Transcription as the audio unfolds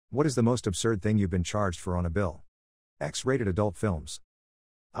What is the most absurd thing you've been charged for on a bill? X-rated adult films.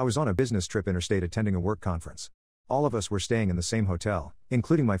 I was on a business trip interstate attending a work conference. All of us were staying in the same hotel,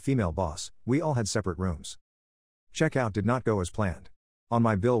 including my female boss. We all had separate rooms. Checkout did not go as planned. On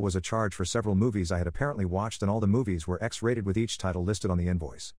my bill was a charge for several movies I had apparently watched, and all the movies were X-rated with each title listed on the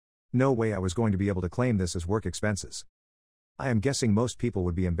invoice. No way I was going to be able to claim this as work expenses. I am guessing most people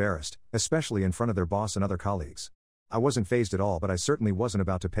would be embarrassed, especially in front of their boss and other colleagues. I wasn't fazed at all, but I certainly wasn't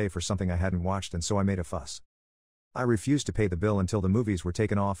about to pay for something I hadn't watched, and so I made a fuss. I refused to pay the bill until the movies were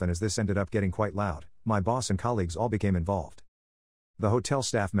taken off, and as this ended up getting quite loud, my boss and colleagues all became involved. The hotel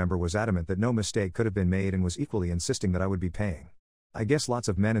staff member was adamant that no mistake could have been made and was equally insisting that I would be paying. I guess lots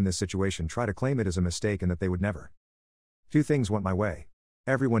of men in this situation try to claim it as a mistake and that they would never. Two things went my way.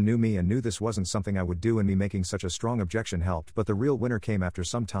 Everyone knew me and knew this wasn't something I would do, and me making such a strong objection helped, but the real winner came after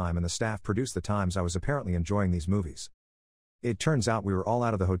some time, and the staff produced the times I was apparently enjoying these movies. It turns out we were all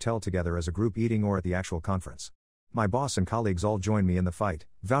out of the hotel together as a group eating or at the actual conference. My boss and colleagues all joined me in the fight,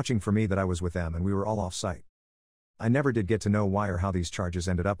 vouching for me that I was with them, and we were all off-site. I never did get to know why or how these charges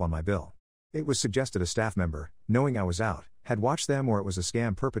ended up on my bill. It was suggested a staff member, knowing I was out, had watched them, or it was a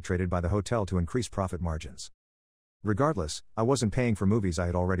scam perpetrated by the hotel to increase profit margins. Regardless, I wasn't paying for movies I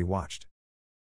had already watched.